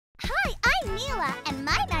Mila, and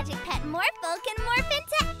my magic pet Morphle can morph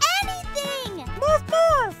into anything! Morph,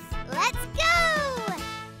 morph! Let's go!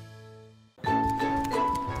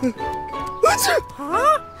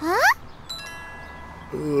 Huh? Huh?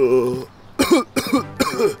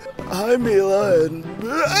 Hi, Mila, and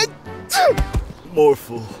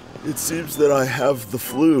Morphle. It seems that I have the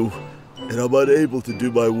flu, and I'm unable to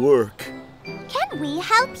do my work. Can we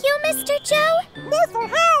help you, Mr. Joe? Morphle,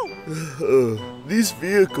 help! These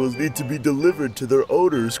vehicles need to be delivered to their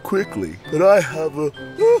owners quickly, and I have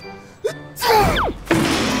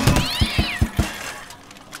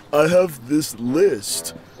I have this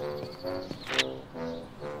list.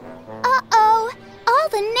 Uh-oh! All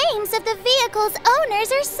the names of the vehicle's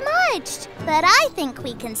owners are smudged. But I think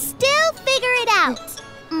we can still figure it out.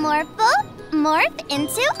 Morphle, morph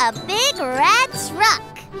into a big red truck.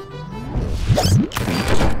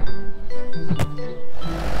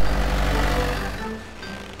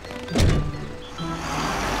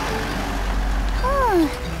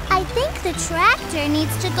 I think the tractor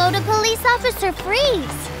needs to go to Police Officer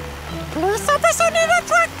Freeze. Police officer need a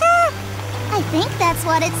tractor! I think that's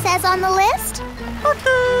what it says on the list.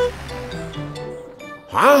 Okay.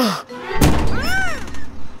 Huh?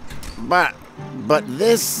 But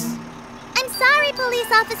this... I'm sorry,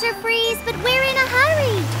 Police Officer Freeze, but we're in a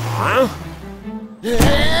hurry. Huh?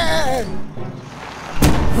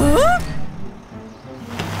 Huh?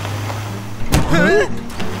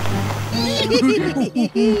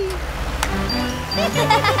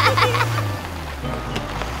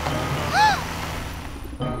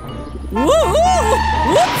 Whoa!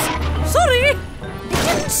 Whoops! Sorry! I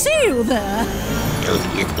didn't see you there.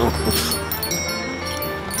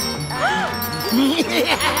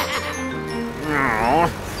 Oh,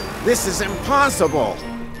 this is impossible.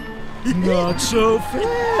 Not so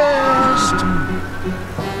fast.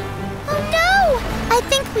 Oh no! I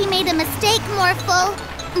think we made a mistake, Morphle.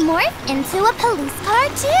 Morph into a police car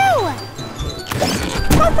too.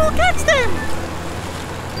 Morphle, catch them!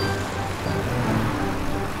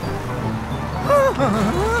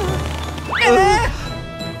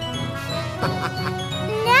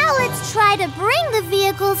 Now let's try to bring the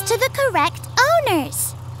vehicles to the correct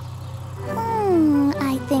owners.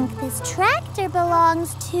 I think this tractor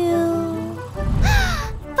belongs to...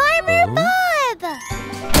 Farmer Bob!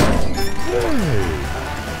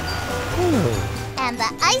 And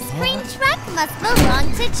the ice cream truck must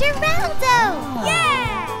belong to Geraldo!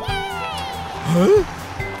 Yeah! Huh?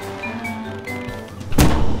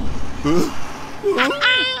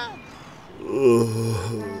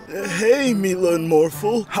 Hey, Mila and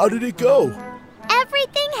Morphle, how did it go?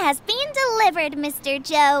 Everything has been delivered, Mr.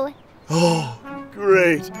 Joe. Oh,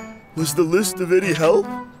 great. Was the list of any help?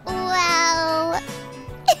 Well...